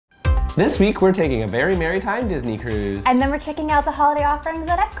This week, we're taking a Very Merrytime Disney cruise. And then we're checking out the holiday offerings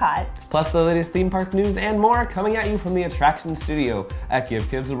at Epcot. Plus the latest theme park news and more coming at you from the attraction studio at Give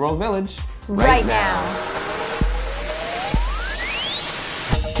Kids the World Village right now.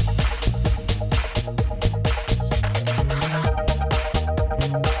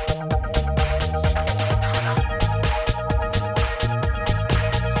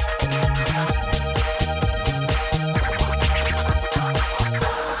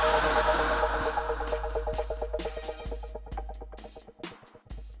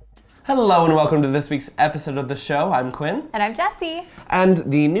 Hello and welcome to this week's episode of the show. I'm Quinn. And I'm Jessie. And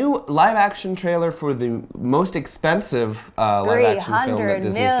the new live-action trailer for the most expensive live-action film that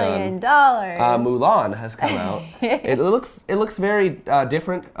Disney's done, Mulan, has come out. It looks very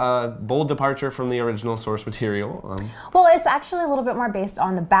different, bold departure from the original source material. Well, it's actually a little bit more based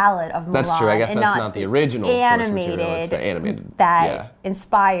on the ballad of Mulan. That's true. I guess that's not the original source material. It's the animated that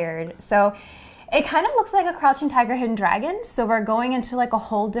inspired. So it kind of looks like a Crouching Tiger, Hidden Dragon, so we're going into like a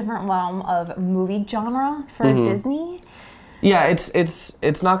whole different realm of movie genre for Disney. Yeah,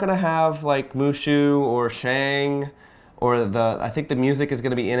 it's not gonna have like Mushu or Shang, or I think the music is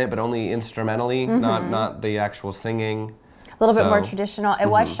gonna be in it, but only instrumentally, not the actual singing. A little bit more traditional. It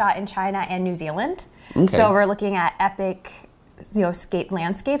was shot in China and New Zealand, so we're looking at epic,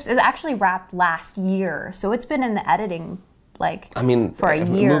 landscapes. It actually wrapped last year, so it's been in the editing. For a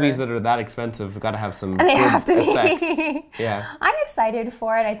year. Movies that are that expensive have got to have some and they have to effects. be. Yeah. I'm excited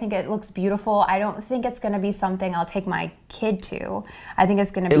for it. I think it looks beautiful. I don't think it's going to be something I'll take my kid to. I think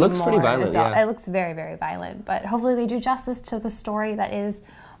it's going to be more adult. It looks pretty violent, yeah. It looks very, very violent. But hopefully they do justice to the story that is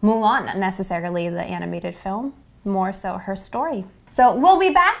Mulan, not necessarily the animated film, more so her story. So we'll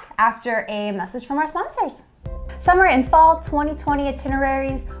be back after a message from our sponsors. Summer and fall 2020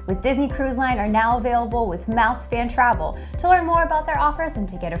 itineraries with Disney Cruise Line are now available with Mouse Fan Travel. To learn more about their offers and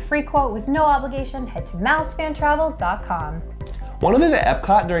to get a free quote with no obligation, head to mousefantravel.com. Want to visit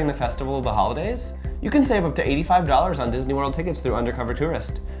Epcot during the Festival of the Holidays? You can save up to $85 on Disney World tickets through Undercover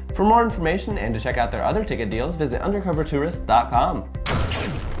Tourist. For more information and to check out their other ticket deals, visit undercovertourist.com.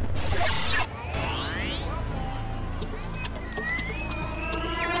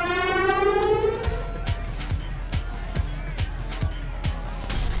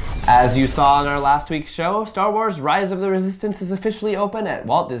 As you saw in our last week's show, Star Wars Rise of the Resistance is officially open at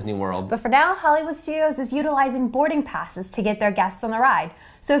Walt Disney World. But for now, Hollywood Studios is utilizing boarding passes to get their guests on the ride.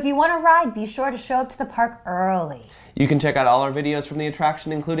 So if you want to ride, be sure to show up to the park early. You can check out all our videos from the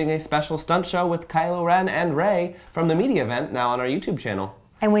attraction, including a special stunt show with Kylo Ren and Rey from the media event now on our YouTube channel.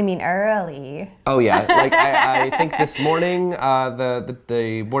 And we mean early. Oh yeah, I think this morning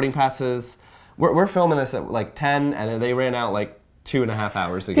the boarding passes, we're filming this at like 10 and they ran out like 2.5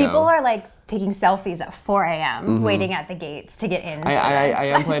 hours ago. People are taking selfies at 4 a.m. waiting at the gates to get in. I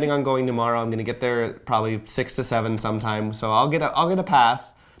am planning on going tomorrow. I'm going to get there probably 6 to 7 sometime. So I'll get a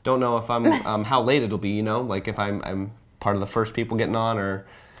pass. Don't know if I'm how late it'll be. If I'm part of the first people getting on or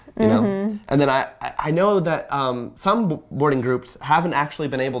And then I know that some boarding groups haven't actually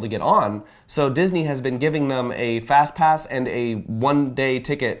been able to get on. So Disney has been giving them a fast pass and a 1-day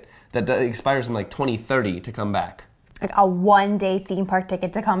ticket that expires in 2030 to come back. Like a 1-day theme park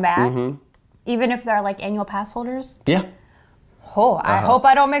ticket to come back? Even if they're annual pass holders? Yeah. Oh, I hope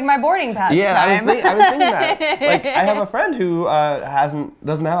I don't make my boarding pass time. I was thinking that. I have a friend who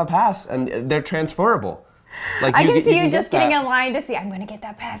doesn't have a pass, and they're transferable. I can see you just getting in line to see, I'm going to get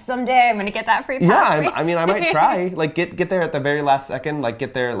that pass someday, I'm going to get that free pass. Yeah, I might try. Get there at the very last second,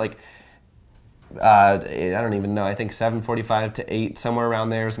 get there, I don't even know. I think 7:45 to 8, somewhere around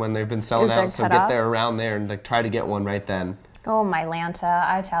there is when they've been selling out. So get there around there and try to get one right then. Oh, my Lanta,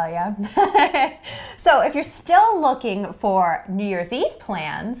 I tell ya. So if you're still looking for New Year's Eve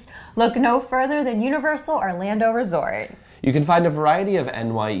plans, look no further than Universal Orlando Resort. You can find a variety of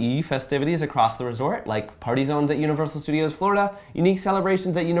NYE festivities across the resort, like party zones at Universal Studios Florida, unique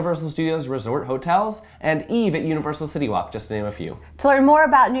celebrations at Universal Studios Resort Hotels, and Eve at Universal City Walk, just to name a few. To learn more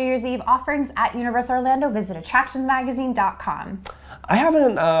about New Year's Eve offerings at Universal Orlando, visit attractionsmagazine.com. I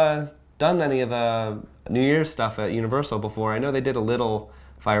haven't done any of the New Year's stuff at Universal before. I know they did a little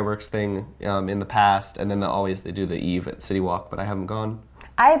fireworks thing in the past, and then they do the Eve at City Walk, but I haven't gone.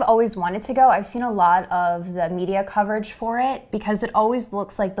 I've always wanted to go. I've seen a lot of the media coverage for it because it always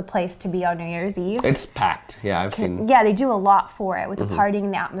looks like the place to be on New Year's Eve. It's packed. Yeah, I've seen. Yeah, they do a lot for it with the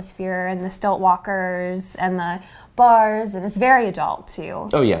partying, the atmosphere, and the stilt walkers and the bars, and it's very adult too.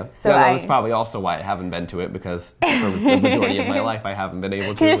 Oh yeah. So that's probably also why I haven't been to it, because for the majority of my life I haven't been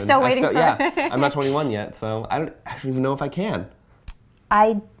able to. You're still waiting for it. Yeah, I'm not 21 yet, so I don't actually even know if I can.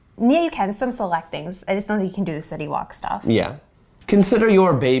 Yeah, you can, some select things. I just don't think you can do the City Walk stuff. Yeah. Consider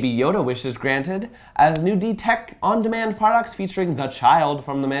your Baby Yoda wishes granted, as new D-Tech on-demand products featuring the child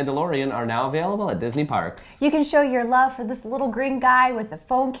from The Mandalorian are now available at Disney parks. You can show your love for this little green guy with a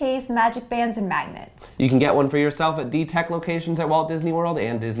phone case, magic bands, and magnets. You can get one for yourself at D-Tech locations at Walt Disney World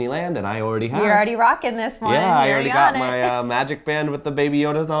and Disneyland, and I already have. You're already rocking this one. Yeah, I already got my magic band with the Baby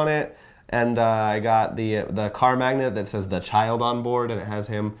Yodas on it, and I got the car magnet that says the child on board, and it has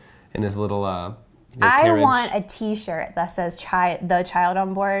him in his little... I want a T-shirt that says the child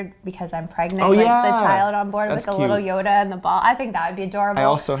on board because I'm pregnant. Oh, yeah. The child on board That's with a cute. little Yoda and the ball. I think that would be adorable. I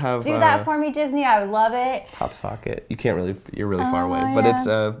also have... Do that for me, Disney. I would love it. Pop socket. You can't really... You're really far away. But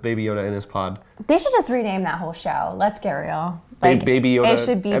it's Baby Yoda in his pod. They should just rename that whole show. Let's get real. Like, Baby Yoda. It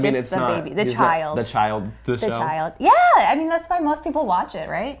should be the child. The child. The child. Yeah. I mean, that's why most people watch it,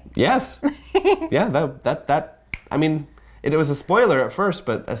 right? Yes. Yeah. That. I mean... It was a spoiler at first,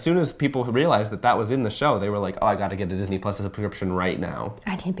 but as soon as people realized that was in the show, they were like, oh, I gotta get a Disney Plus subscription right now.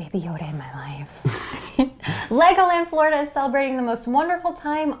 I need Baby Yoda in my life. Legoland Florida is celebrating the most wonderful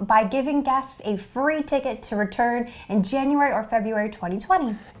time by giving guests a free ticket to return in January or February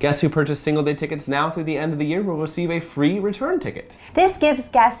 2020. Guests who purchase single-day tickets now through the end of the year will receive a free return ticket. This gives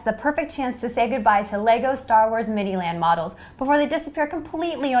guests the perfect chance to say goodbye to Lego Star Wars Miniland models before they disappear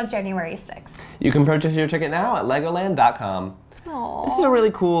completely on January 6th. You can purchase your ticket now at legoland.com. Aww. This is a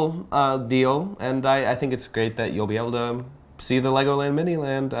really cool deal, and I think it's great that you'll be able to see the Legoland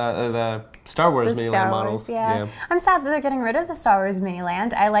Miniland, the Star Wars Miniland models. Yeah. I'm sad that they're getting rid of the Star Wars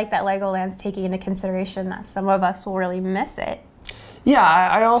Miniland. I like that Legoland's taking into consideration that some of us will really miss it. Yeah,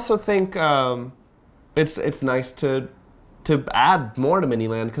 I also think it's nice to add more to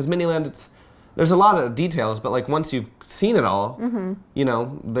Miniland, because Miniland, there's a lot of details, but like once you've seen it all, you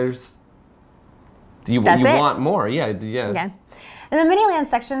know, there's... You want more, yeah. In the Miniland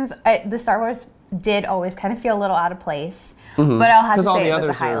sections, the Star Wars did always kind of feel a little out of place, but I'll have to say it was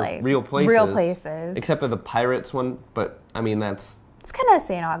a highlight. Real places. Real places. Except for the Pirates one, but I mean that's... It's kind of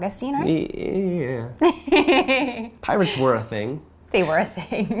St. Augustine, right? Yeah. Pirates were a thing. They were a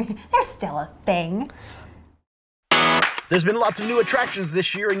thing. They're still a thing. There's been lots of new attractions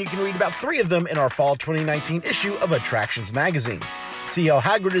this year, and you can read about 3 of them in our fall 2019 issue of Attractions Magazine. See how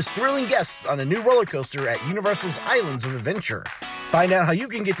Hagrid is thrilling guests on a new roller coaster at Universal's Islands of Adventure. Find out how you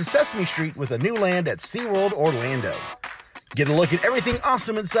can get to Sesame Street with a new land at SeaWorld Orlando. Get a look at everything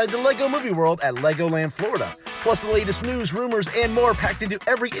awesome inside the Lego Movie World at Legoland Florida. Plus the latest news, rumors, and more packed into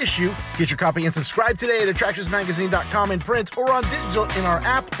every issue. Get your copy and subscribe today at attractionsmagazine.com in print or on digital in our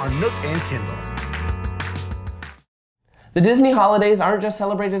app on Nook and Kindle. The Disney holidays aren't just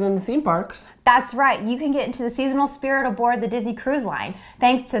celebrated in the theme parks. That's right. You can get into the seasonal spirit aboard the Disney Cruise Line,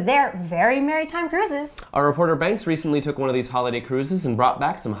 thanks to their Very Merrytime Cruises. Our reporter Banks recently took one of these holiday cruises and brought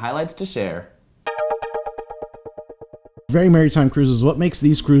back some highlights to share. Very Merrytime Cruises, what makes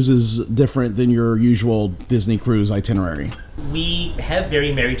these cruises different than your usual Disney cruise itinerary? We have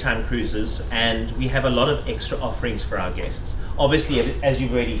Very Merrytime Cruises, and we have a lot of extra offerings for our guests. Obviously, as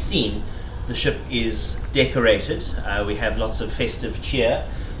you've already seen, the ship is decorated. We have lots of festive cheer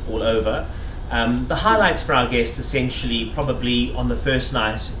all over. The highlights for our guests essentially probably on the first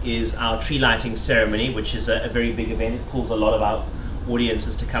night is our tree lighting ceremony, which is a very big event. It pulls a lot of our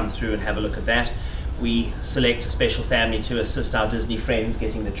audiences to come through and have a look at that. We select a special family to assist our Disney friends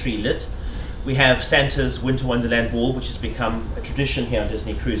getting the tree lit. We have Santa's Winter Wonderland Ball, which has become a tradition here on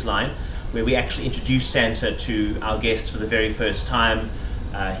Disney Cruise Line, where we actually introduce Santa to our guests for the very first time.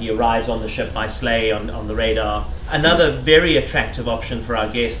 He arrives on the ship by sleigh on the radar. Another very attractive option for our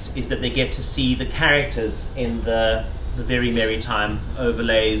guests is that they get to see the characters in the Very Merrytime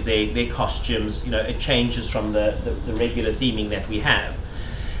overlays, their costumes. You know, it changes from the regular theming that we have.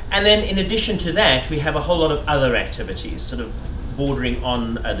 And then in addition to that, we have a whole lot of other activities, sort of bordering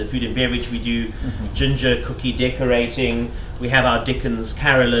on the food and beverage. We do ginger cookie decorating. We have our Dickens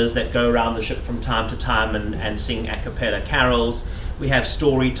carolers that go around the ship from time to time and sing a cappella carols. We have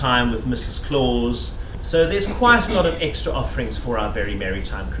story time with Mrs. Claus. So there's quite a lot of extra offerings for our Very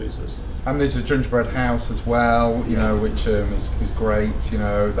Merrytime Cruises. And there's a gingerbread house as well, you know, which is great, you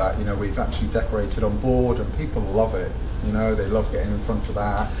know, that, you know, we've actually decorated on board and people love it. You know, they love getting in front of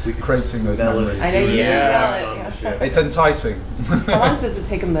that, creating those memories. I know you can smell it. It's enticing. How long does it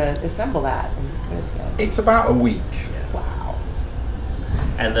take them to assemble that? It's about a week. Wow.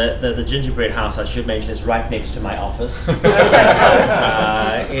 And the gingerbread house, I should mention, is right next to my office.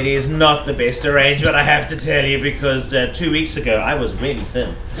 It is not the best arrangement, I have to tell you, because 2 weeks ago I was really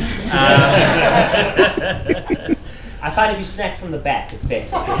thin. I find if you snack from the back, it's better.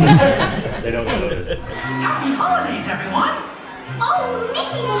 They don't notice. Happy holidays, everyone! Oh,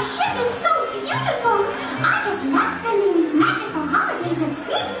 Mickey, the ship is so beautiful. I just love spending these magical holidays at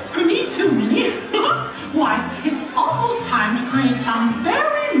sea. Me too, Minnie. Why, it's almost time to create some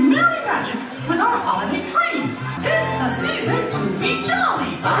very merry magic with our holiday tree. 'Tis the season to be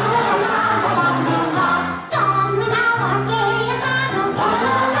jolly. Dawn with our gay apparel.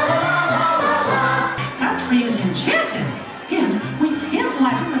 That tree is enchanted, and we can't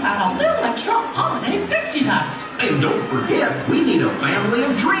light it without a little extra holiday pixie dust. And don't forget, we need a family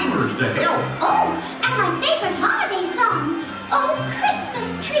of dreamers to help. Oh, and my favorite holiday song, Oh Christmas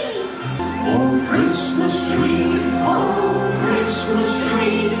Tree. Oh, Christmas tree, oh, Christmas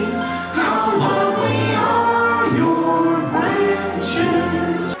tree, how lovely are your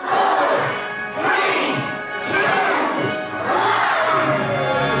branches. 4, 3, 2, 1.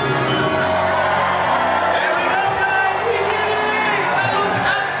 There we go, guys. We did it. That was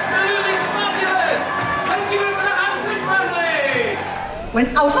absolutely fabulous. Let's give it for the Hanson family. When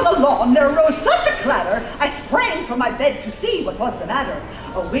out on the lawn there arose such a clatter, I sprang from my bed to see what was the matter.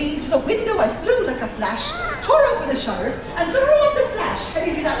 Away to the window I flew like a flash, tore open the shutters, and threw up the sash. Can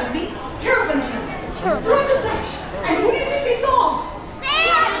you do that with me? Tear open the shutters, threw up the sash, and who do you think they saw?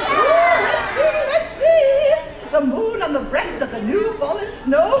 Let's see. The moon on the breast of the new fallen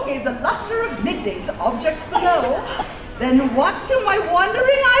snow gave the luster of midday to objects below. Then what to my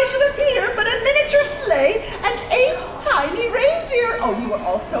wondering eye should appear but a miniature sleigh and 8 tiny reindeer? Oh, you are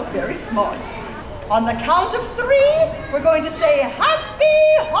all so very smart. On the count of 3, we're going to say Happy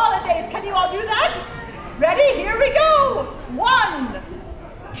Holidays. Can you all do that? Ready? Here we go. 1,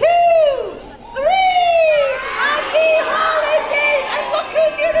 2, 3. Happy Holidays. And look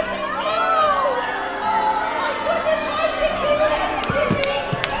who's here to sing. Oh, my goodness. Hi, Vicky. Vicky.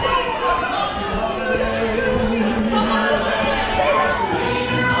 Come on over and say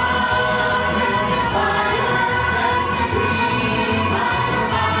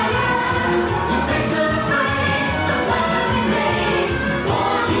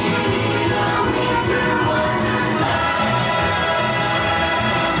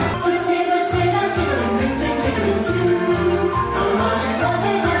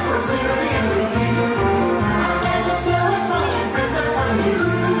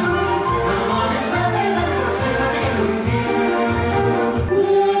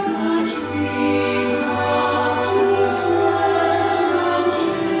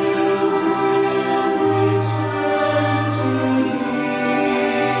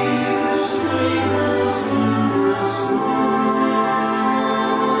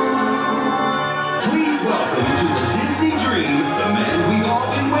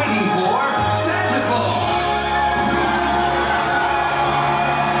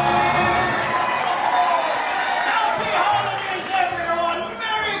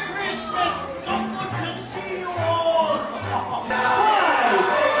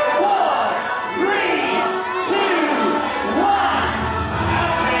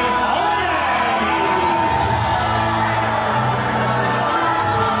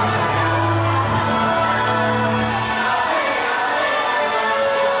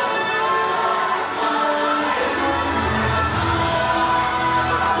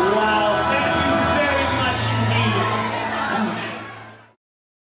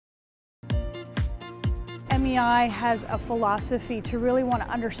MEI has a philosophy to really want to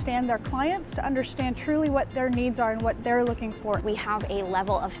understand their clients, to understand truly what their needs are and what they're looking for. We have a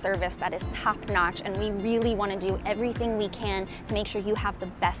level of service that is top-notch, and we really want to do everything we can to make sure you have the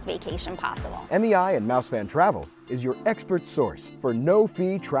best vacation possible. MEI and Mousefan Travel is your expert source for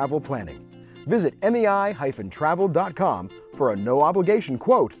no-fee travel planning. Visit MEI-travel.com for a no-obligation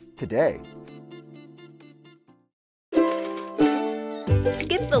quote today.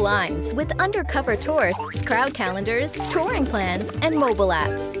 Skip the lines with undercover tourists, crowd calendars, touring plans, and mobile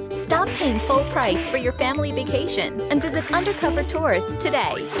apps. Stop paying full price for your family vacation and visit Undercover Tours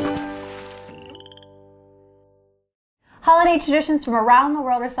today. Holiday traditions from around the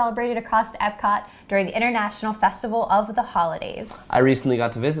world are celebrated across Epcot during the International Festival of the Holidays. I recently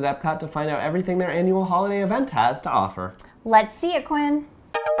got to visit Epcot to find out everything their annual holiday event has to offer. Let's see it, Quinn.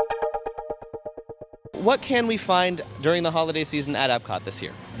 What can we find during the holiday season at Epcot this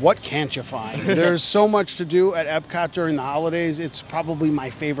year? What can't you find? There's so much to do at Epcot during the holidays. It's probably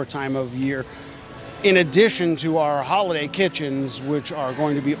my favorite time of year. In addition to our holiday kitchens, which are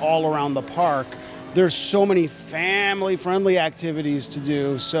going to be all around the park, there's so many family-friendly activities to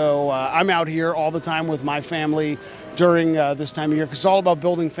do. So I'm out here all the time with my family during this time of year, because it's all about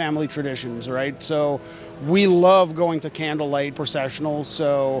building family traditions, right? So We love going to candlelight processionals,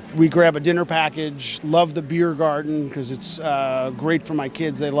 so we grab a dinner package, love the beer garden because it's great for my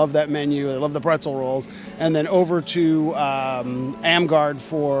kids. They love that menu, they love the pretzel rolls, and then over to Amgard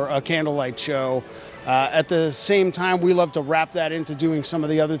for a candlelight show. At the same time, we love to wrap that into doing some of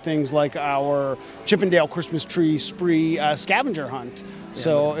the other things like our Chippendale Christmas tree spree scavenger hunt. Yeah,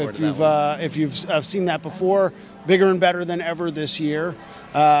 so if you've seen that before, bigger and better than ever this year.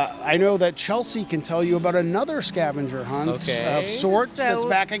 I know that Chelsea can tell you about another scavenger hunt of sorts that's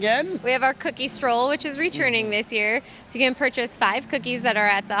back again. We have our cookie stroll, which is returning this year. So you can purchase 5 cookies that are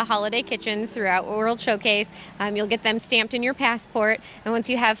at the holiday kitchens throughout World Showcase. You'll get them stamped in your passport. And once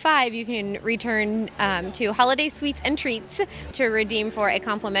you have 5, you can return to Holiday Sweets and Treats to redeem for a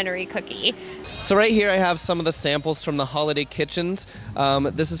complimentary cookie. So right here I have some of the samples from the holiday kitchens.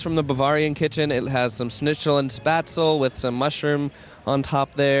 This is from the Bavarian kitchen. It has some schnitzel and spatzel with some mushroom on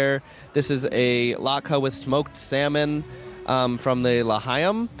top there. This is a latke with smoked salmon from the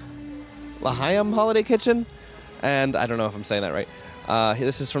L'Chaim holiday kitchen. And I don't know if I'm saying that right.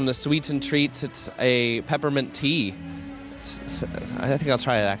 This is from the Sweets and Treats. It's a peppermint tea. I think I'll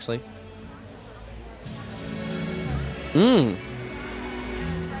try it actually. Oh,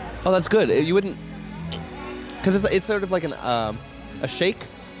 that's good. You wouldn't, because it's sort of like a shake,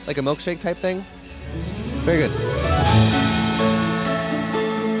 like a milkshake type thing. Very good.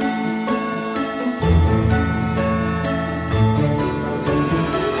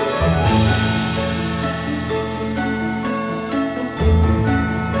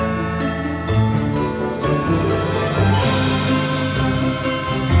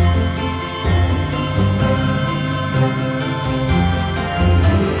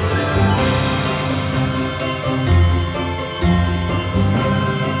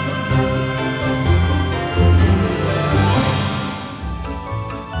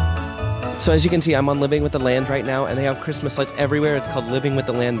 So as you can see, I'm on Living with the Land right now, and they have Christmas lights everywhere. It's called Living with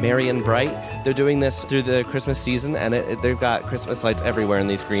the Land Merry and Bright. They're doing this through the Christmas season, and they've got Christmas lights everywhere in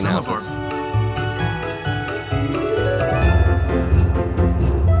these greenhouses.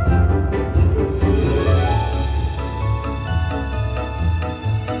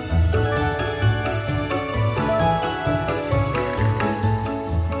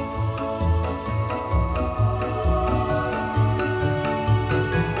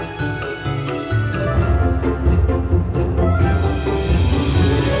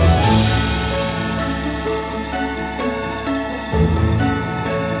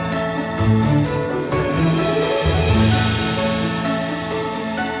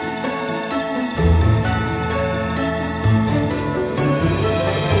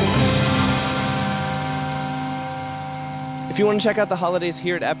 If you want to check out the holidays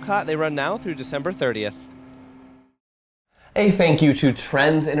here at Epcot, they run now through December 30th. A thank you to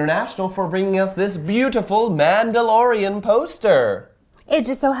Trends International for bringing us this beautiful Mandalorian poster. It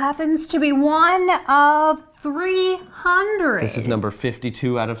just so happens to be one of 300. This is number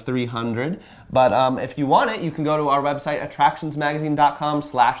 52 out of 300. But if you want it, you can go to our website,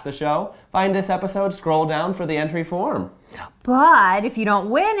 attractionsmagazine.com/the show. Find this episode, scroll down for the entry form. But if you don't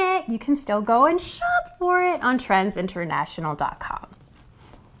win it, you can still go and shop for it on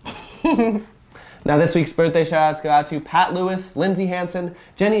trendsinternational.com. Now this week's birthday shout-outs go out to Pat Lewis, Lindsay Hansen,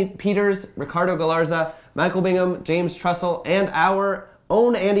 Jenny Peters, Ricardo Galarza, Michael Bingham, James Trussell, and our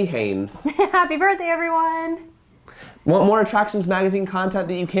own Andy Haynes. Happy birthday, everyone! Want more Attractions Magazine content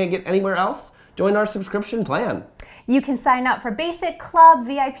that you can't get anywhere else? Join our subscription plan. You can sign up for Basic, Club,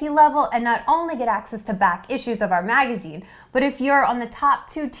 VIP level, and not only get access to back issues of our magazine, but if you're on the top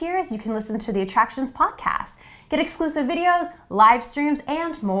 2 tiers, you can listen to the Attractions podcast, get exclusive videos, live streams,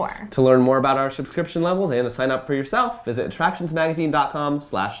 and more. To learn more about our subscription levels and to sign up for yourself, visit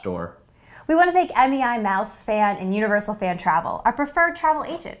attractionsmagazine.com/store. We want to thank MEI Mouse Fan and Universal Fan Travel, our preferred travel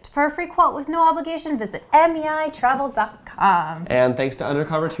agent. For a free quote with no obligation, visit MEItravel.com. And thanks to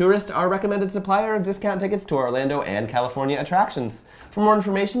Undercover Tourist, our recommended supplier of discount tickets to Orlando and California attractions. For more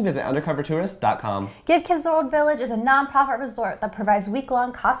information, visit undercovertourist.com. Give Kids the World Village is a nonprofit resort that provides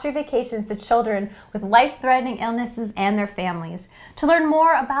week-long cost-free vacations to children with life-threatening illnesses and their families. To learn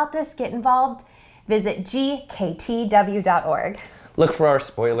more about this, get involved, visit gktw.org. Look for our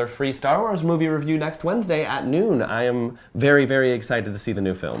spoiler-free Star Wars movie review next Wednesday at noon. I am very, very excited to see the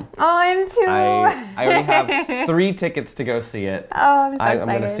new film. Oh, I'm too. I already have 3 tickets to go see it. Oh, I'm so excited. I'm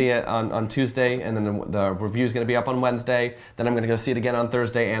going to see it on Tuesday, and then the review is going to be up on Wednesday. Then I'm going to go see it again on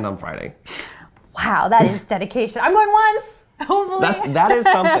Thursday and on Friday. Wow, that is dedication. I'm going once. Hopefully. That is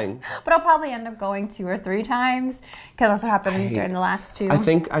something. But I'll probably end up going 2 or 3 times, because that's what happened during the last 2. I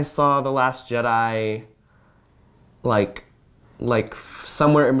think I saw The Last Jedi, like, like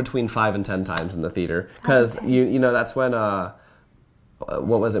somewhere in between 5 and 10 times in the theater, because you know that's when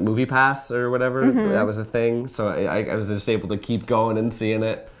what was it, Movie Pass or whatever, that was a thing, so I was just able to keep going and seeing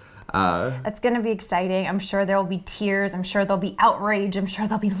it. It's going to be exciting. I'm sure there will be tears, I'm sure there'll be outrage, I'm sure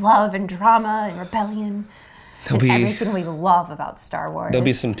there'll be love and drama and rebellion, everything we love about Star Wars. There'll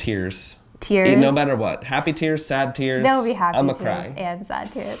be some tears. Tears. No matter what. Happy tears, sad tears. There'll be happy I'm tears cry. and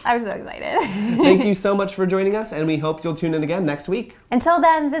sad tears. I'm so excited. Thank you so much for joining us, and we hope you'll tune in again next week. Until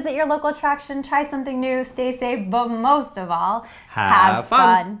then, visit your local attraction, try something new, stay safe, but most of all, have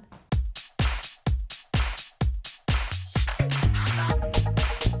fun.